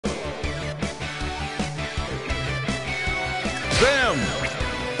them.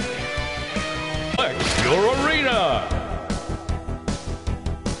 Select your arena.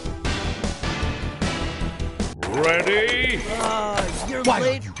 Ready? You're Why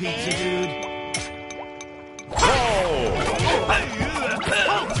late, you pizza dude?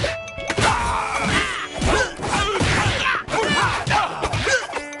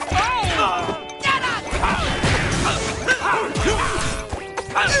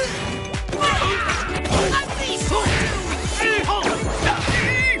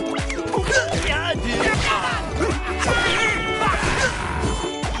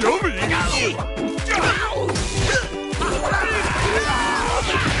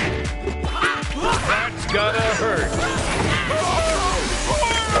 That's gotta hurt.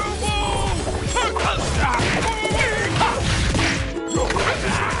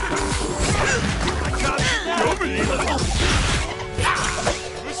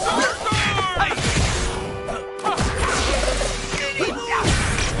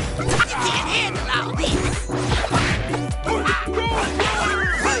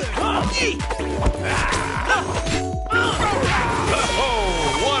 Oh,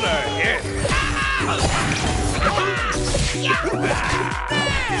 what a hit!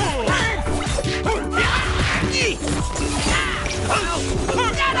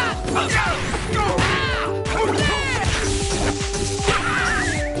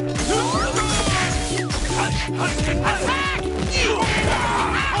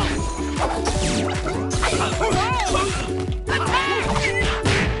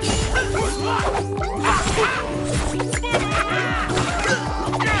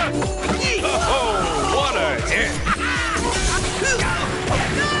 Oh, what a hit!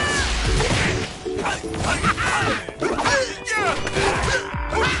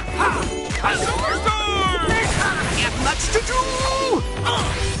 Have much to do!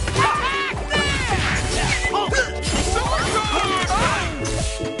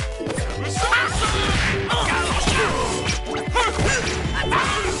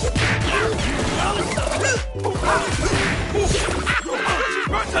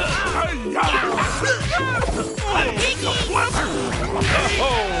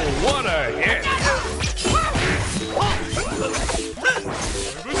 Oh, what a hit!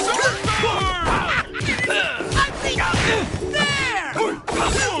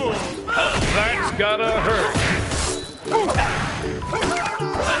 That's gotta hurt.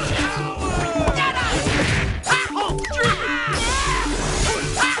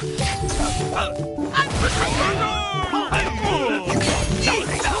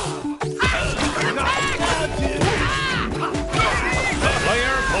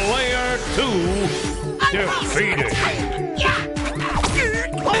 Player 2 defeated.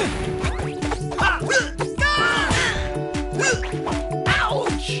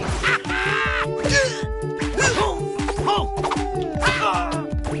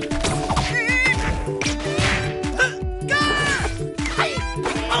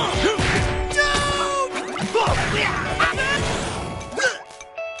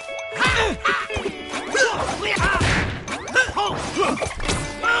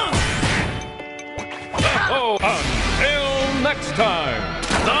 Oh, until next time,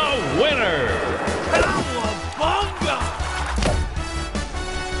 the winner!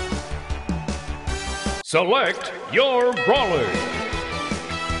 Select your brawler.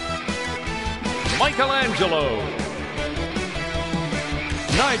 Michelangelo.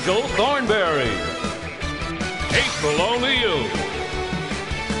 Nigel Thornberry. April O'Neil.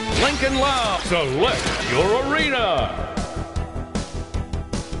 Lincoln Lau. Select your arena.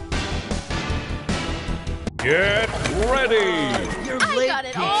 Get ready! You're I late, got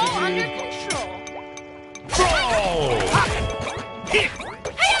it pizza all dude. under control. Brawl!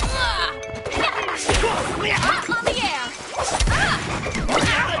 Up on the air.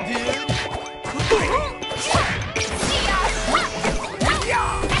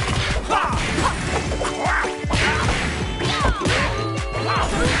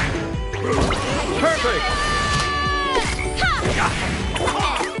 Perfect!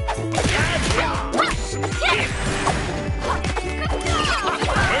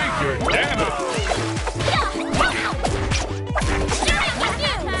 Major damage!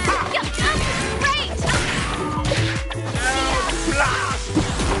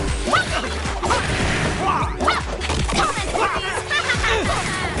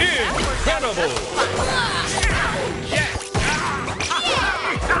 Incredible!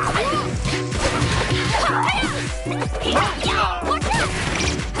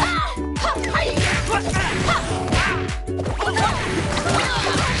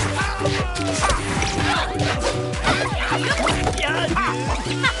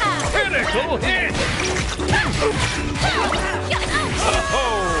 Critical hit!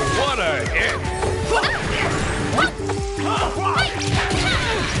 Oh, what a hit!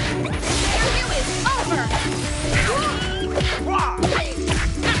 Hugh is over!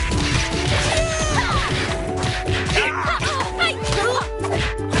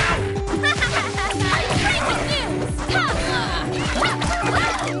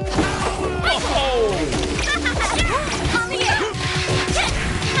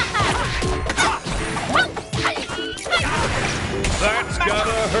 That's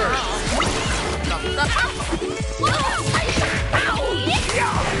gotta hurt.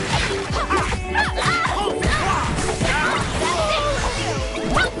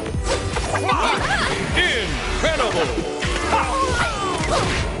 Incredible!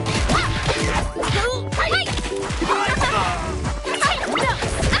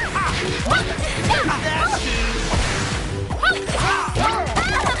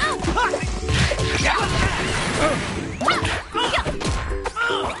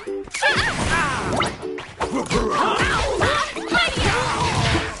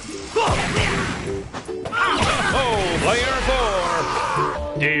 Oh, player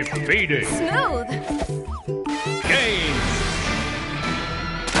 4 defeated. Smooth. Game.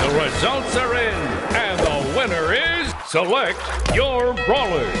 The results are in, and the winner is... Select your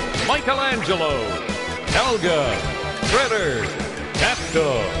brawlers. Michelangelo, Helga, Shredder,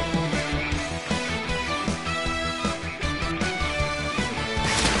 Captain.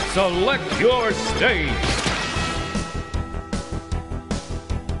 Select your stage.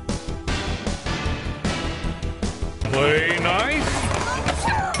 Play nice.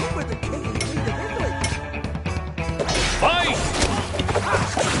 Fight!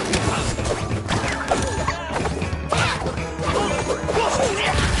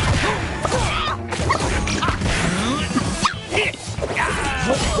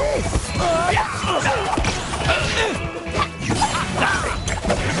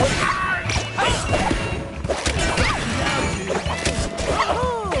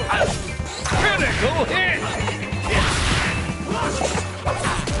 Critical hit!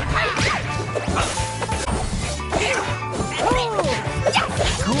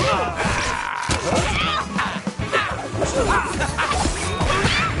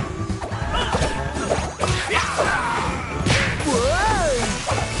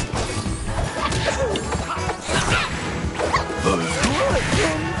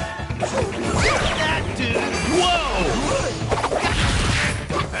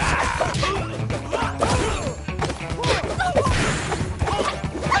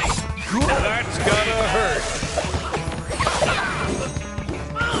 That's gotta hurt.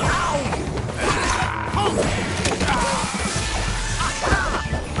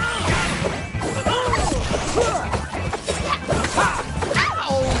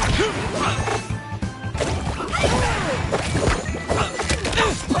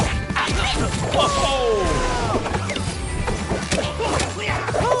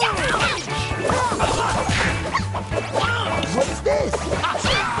 What's this?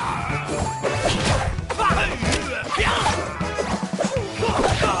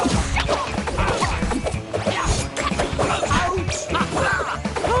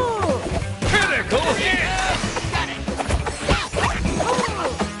 Critical hit!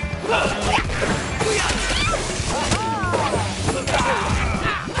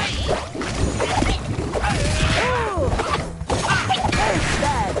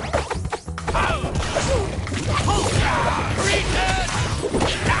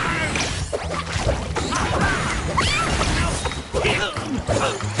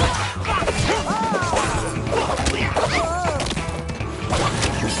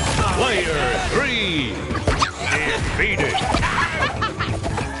 Player 3 defeated.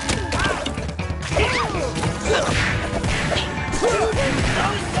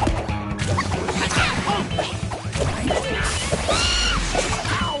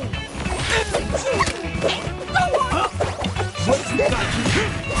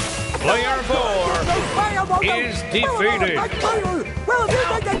 Player 4 is defeated.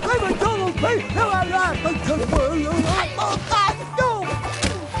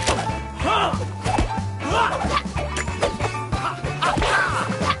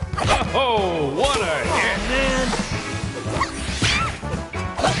 Oh, what a hit!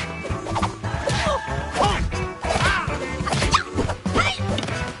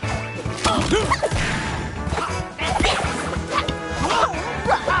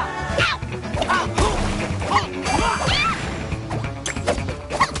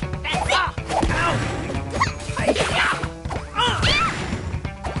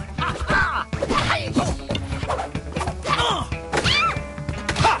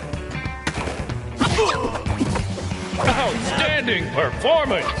 Outstanding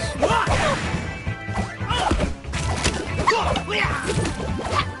performance!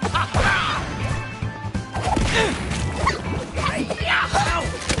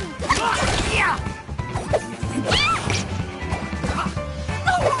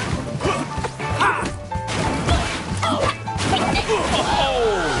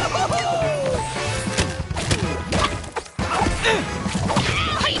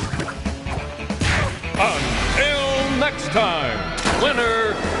 Until next time,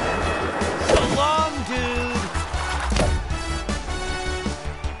 winner. So long, dude.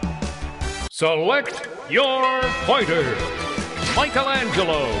 Select your fighter.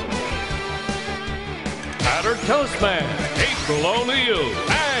 Michelangelo. Pattern Toastman. April O'Neil.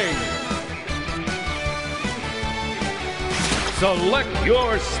 Ang. Select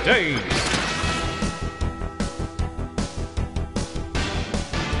your stage.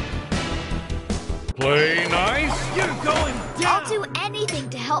 Play nice. You're going down. I'll do anything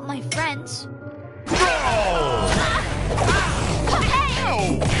to help my friends. Brawl.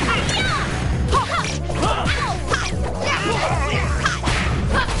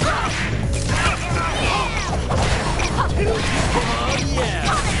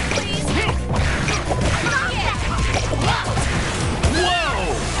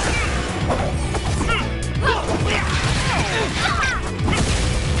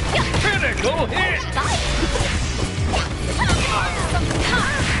 Critical hit.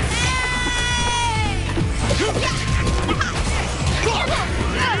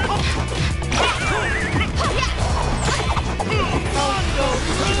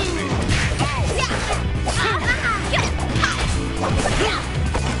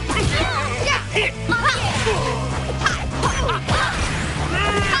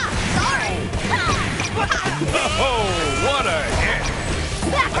 Oh, what a hit!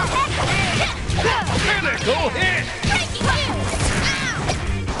 Critical hit!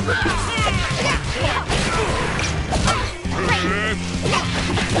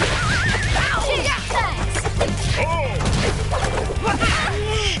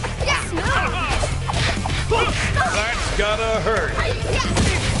 That's gotta hurt.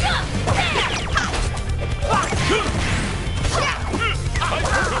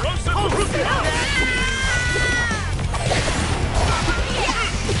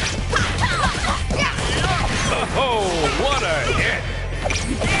 Oh, what a hit!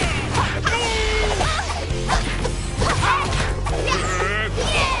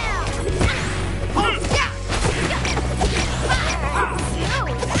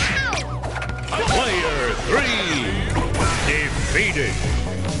 Player 3 defeated.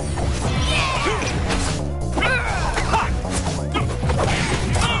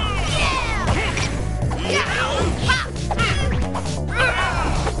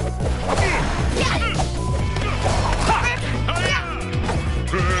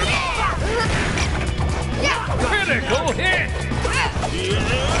 Critical hit!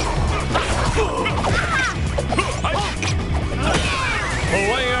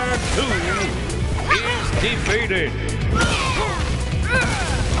 Player 2 is defeated.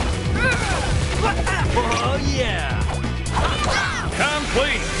 Oh, yeah.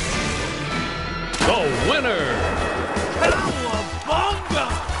 Complete. The winner. Cowabunga!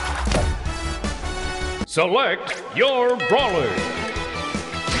 Select your brawler.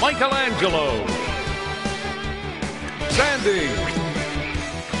 Michelangelo. Sandy.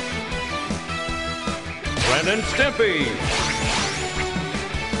 Ren and Stimpy.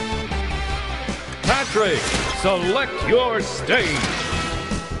 Patrick, select your stage.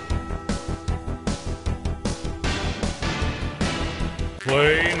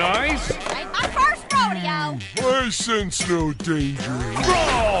 Play nice. My first rodeo. I sense no danger.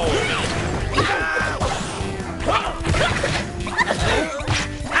 Brawl.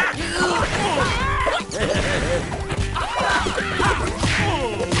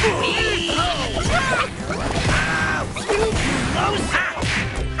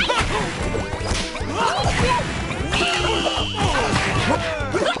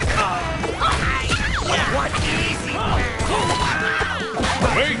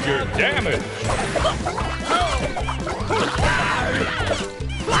 Major damage.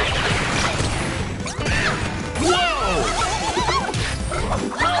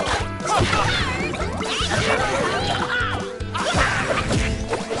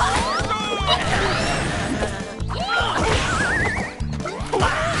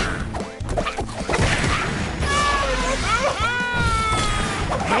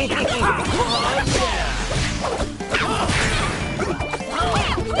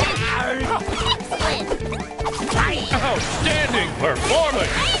 Outstanding performance!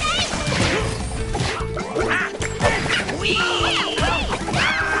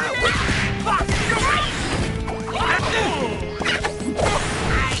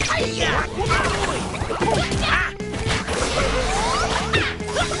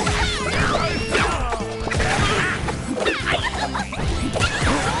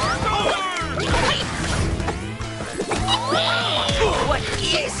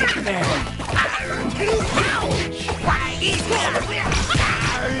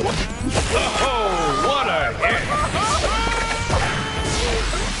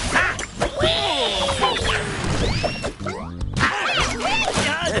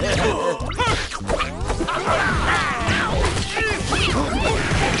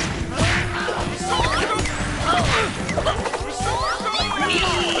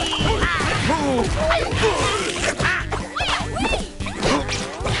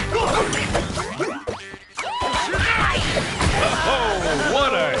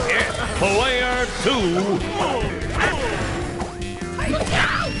 Player 2.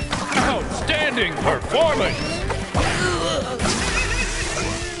 Outstanding performance.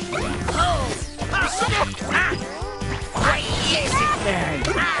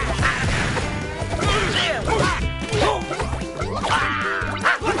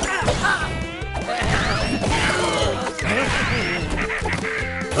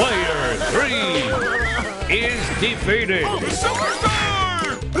 Player 3 is defeated.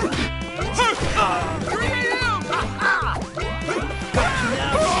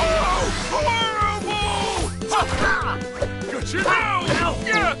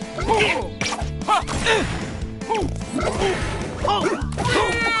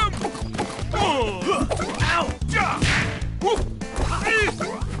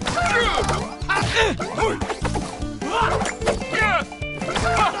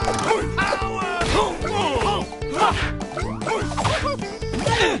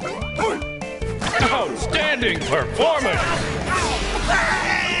 Outstanding performance!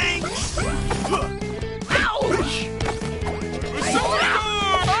 Ouch!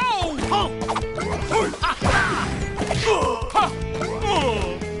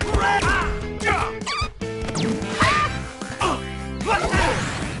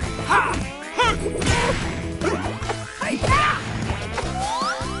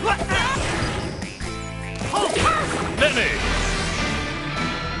 Finish!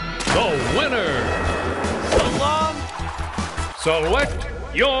 The winner! So long! Select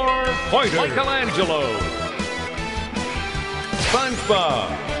your pointer. Michelangelo. SpongeBob.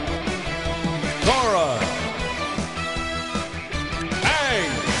 Dora.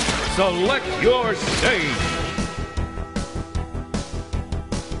 Ang. Select your stage.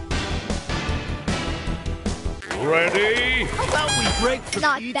 Ready? How about we break for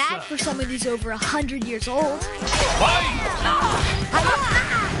Not pizza? bad for someone who's over 100 years old. Fight!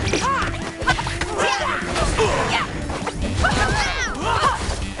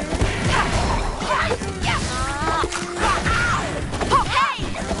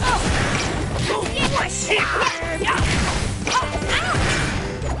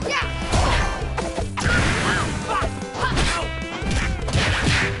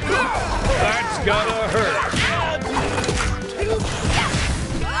 That's gotta hurt.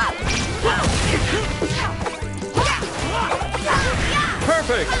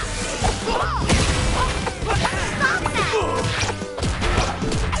 Perfect.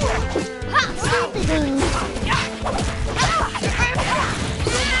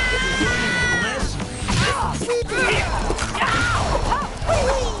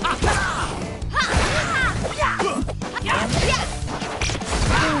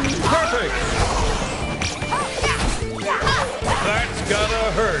 Perfect. That's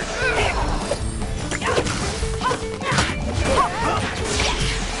gotta hurt.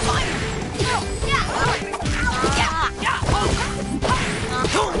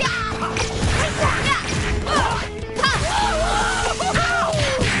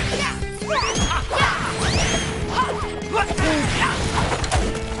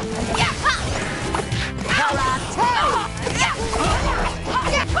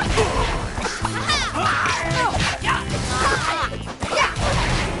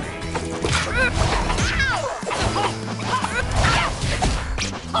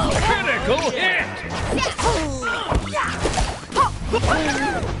 Critical hit!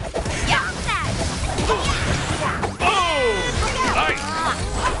 Oh! Nice!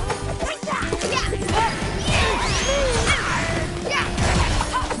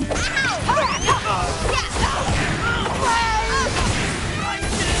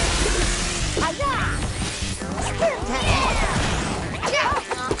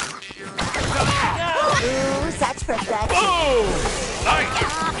 Ooh, such perfection. Oh! Nice!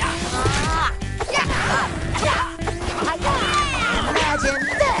 Imagine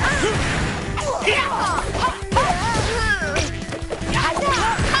this.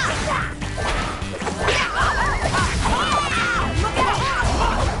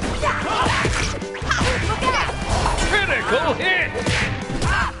 Critical hit!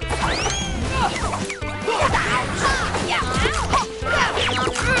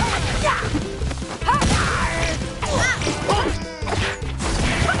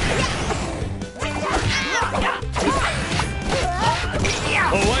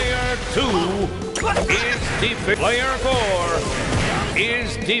 Player 2 is defeated. Player 4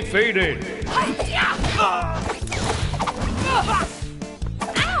 is defeated.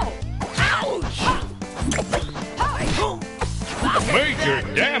 Major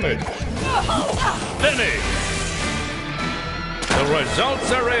damage. Finish. The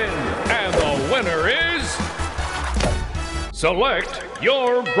results are in, and the winner is... Select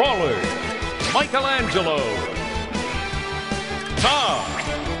your brawler. Michelangelo. Tom.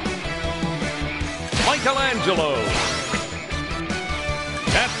 Michelangelo.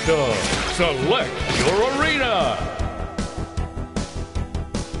 Captain, select your arena.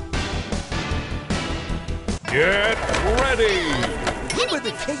 Get ready. You were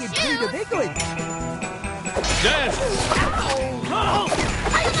the king and queen of England. Dance.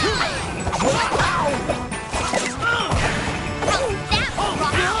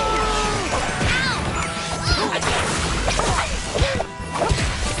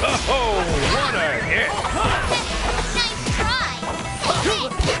 Oh, what a hit. Nice try.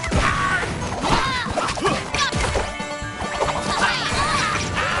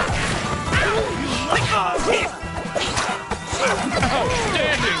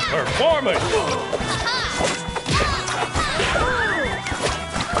 Outstanding performance.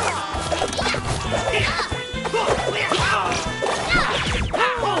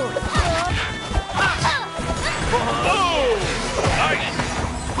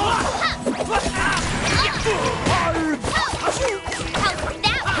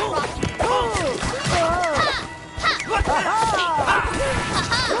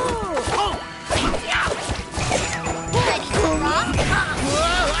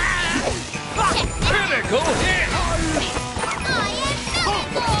 Critical hit!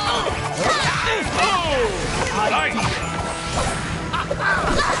 Oh! Nice!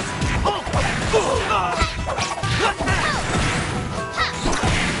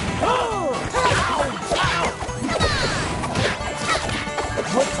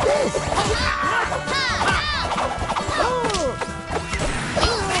 What's this?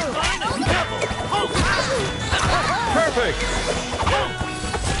 Perfect!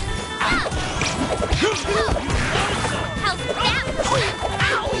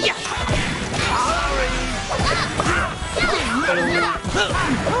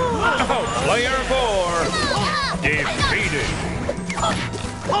 Oh, player 4 defeated.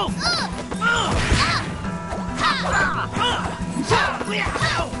 Oh,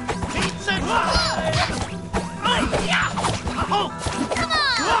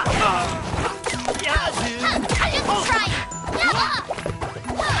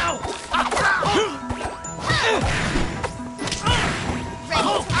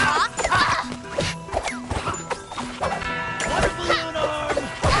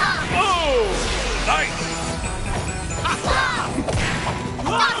 nice!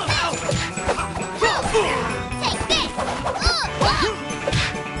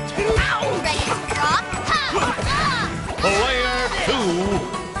 Player 2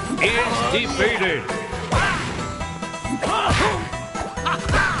 is defeated.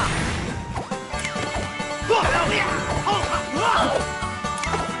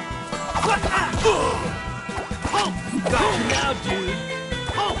 Now, dude.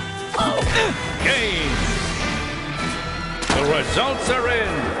 Game. The results are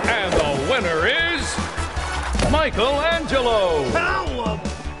in, and the winner is Michelangelo.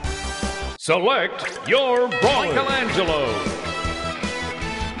 Select your brawl. Michelangelo.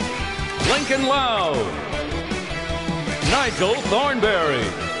 Lincoln Loud. Nigel Thornberry.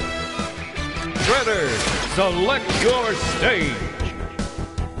 Shredder, select your stage.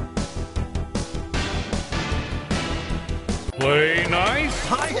 Play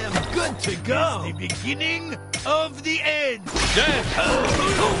nice. I am good to go. The beginning of the end. Dance.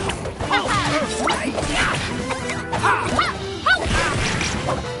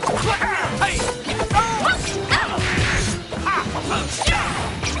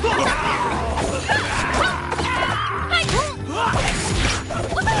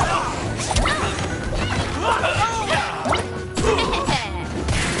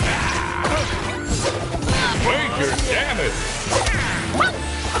 Major damage.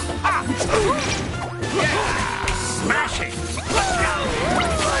 Smashing.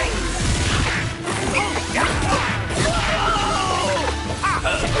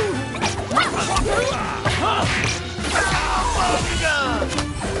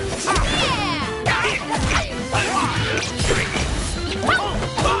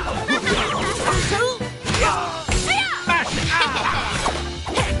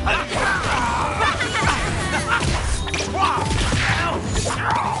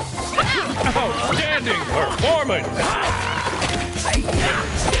 Outstanding performance!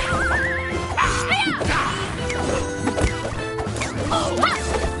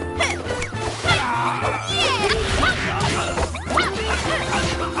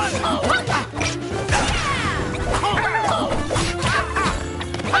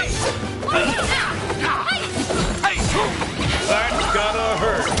 That's gotta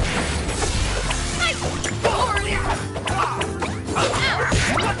hurt.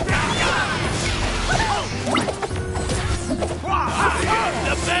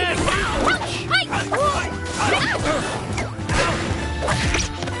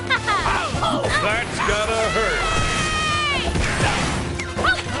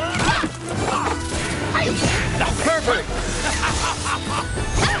 Perfect.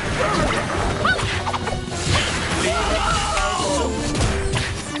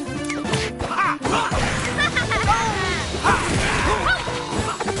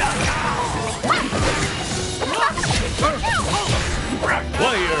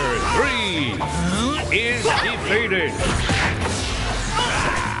 Player 3 is defeated.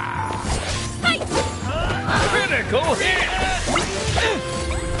 Critical hit.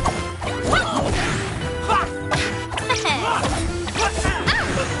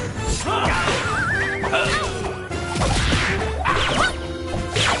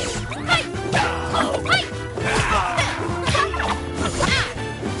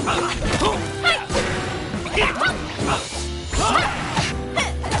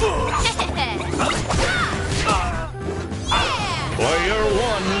 Player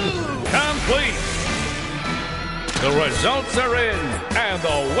 1 complete. The results are in, and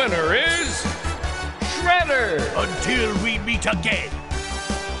the winner is Shredder. Until we meet again.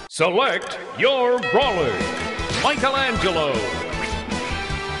 Select your brawler. Michelangelo,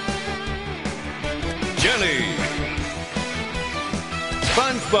 Jenny,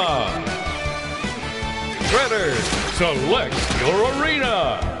 SpongeBob, Shredder. Select your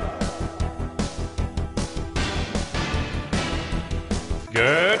arena.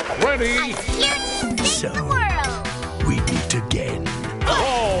 Get ready. I'm here to save the world. We meet again.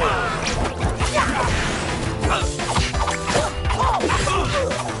 Brawl.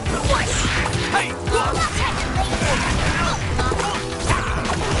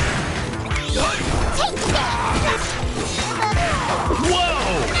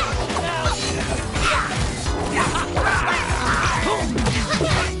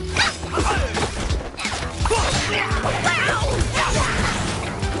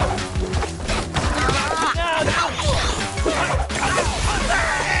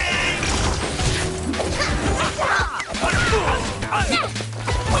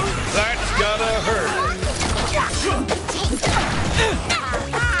 That's gotta hurt.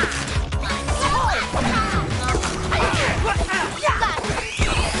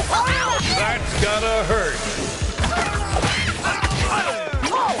 That's gotta hurt.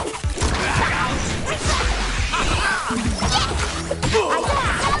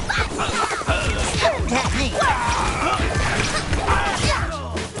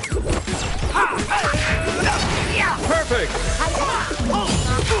 Perfect.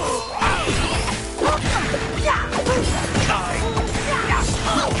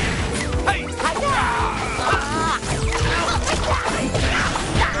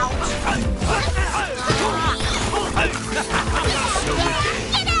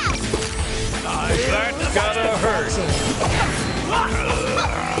 That's gotta hurt.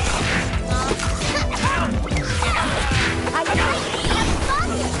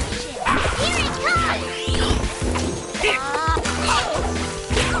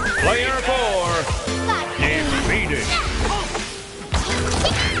 Player 4 defeated.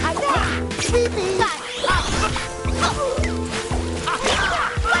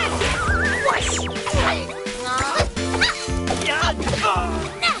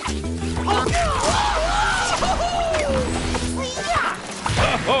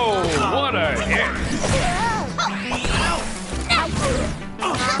 Oh, what a hit!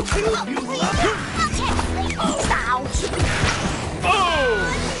 Oh,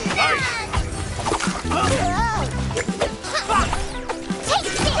 nice!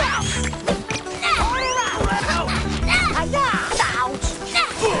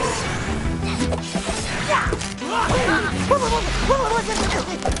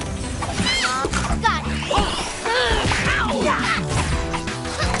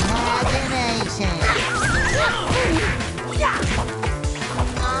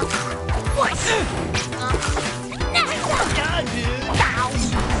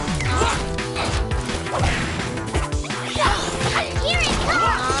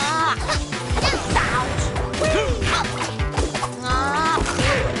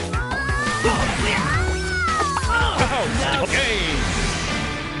 Game.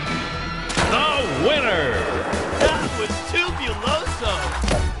 The winner